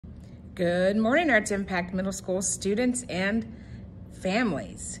Good morning, Arts Impact Middle School students and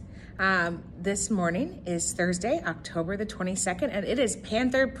families. This morning is Thursday, October the 22nd, and it is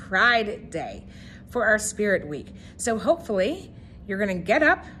Panther Pride Day for our Spirit Week. So hopefully you're gonna get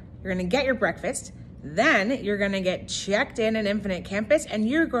up, you're gonna get your breakfast, then you're gonna get checked in at Infinite Campus, and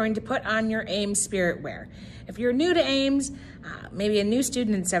you're going to put on your Ames spirit wear. If you're new to Ames, maybe a new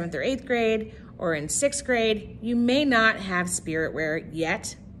student in 7th or 8th grade, or in 6th grade, you may not have spirit wear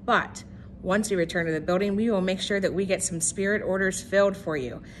yet, but once we return to the building, we will make sure that we get some spirit orders filled for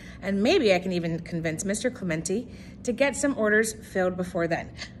you. And maybe I can even convince Mr. Clementi to get some orders filled before then.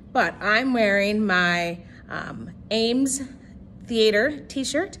 But I'm wearing my Ames Theater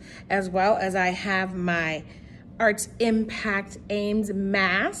t-shirt, as well as I have my Arts Impact Ames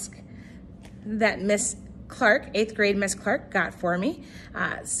mask that Miss Clark, 8th grade Miss Clark, got for me.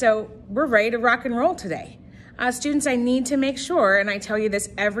 So we're ready to rock and roll today. Students, I need to make sure, and I tell you this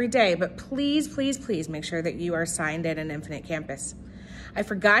every day, but please, please, please make sure that you are signed in an Infinite Campus. I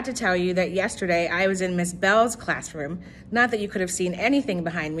forgot to tell you that yesterday I was in Miss Bell's classroom. Not that you could have seen anything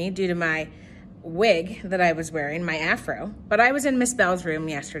behind me due to my wig that I was wearing, my afro, but I was in Miss Bell's room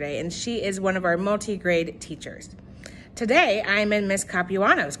yesterday, and she is one of our multi-grade teachers. Today, I'm in Miss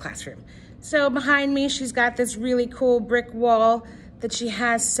Capuano's classroom. So behind me, she's got this really cool brick wall that she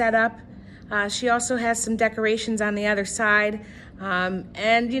has set up. She also has some decorations on the other side.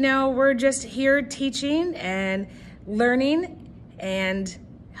 And you know, we're just here teaching and learning and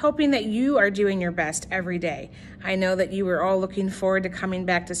hoping that you are doing your best every day. I know that you are all looking forward to coming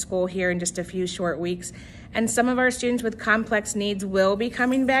back to school here in just a few short weeks. And some of our students with complex needs will be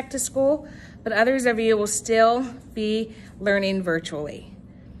coming back to school, but others of you will still be learning virtually.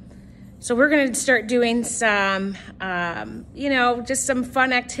 So we're going to start doing some, just some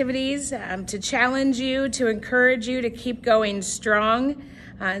fun activities to challenge you, to encourage you to keep going strong.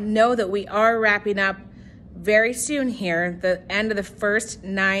 Know that we are wrapping up very soon here, the end of the first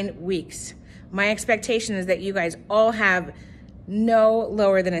 9 weeks. My expectation is that you guys all have no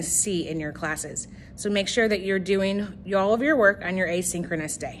lower than a C in your classes. So make sure that you're doing all of your work on your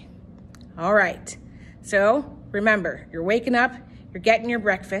asynchronous day. All right. So remember, you're waking up, you're getting your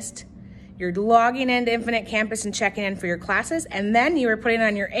breakfast, you're logging into Infinite Campus and checking in for your classes, and then you are putting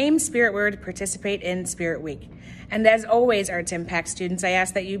on your Ames Spirit Wear to participate in Spirit Week. And as always, Arts Impact students, I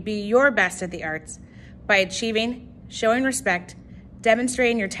ask that you be your best at the arts by achieving, showing respect,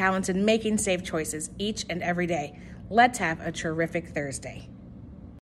 demonstrating your talents, and making safe choices each and every day. Let's have a terrific Thursday.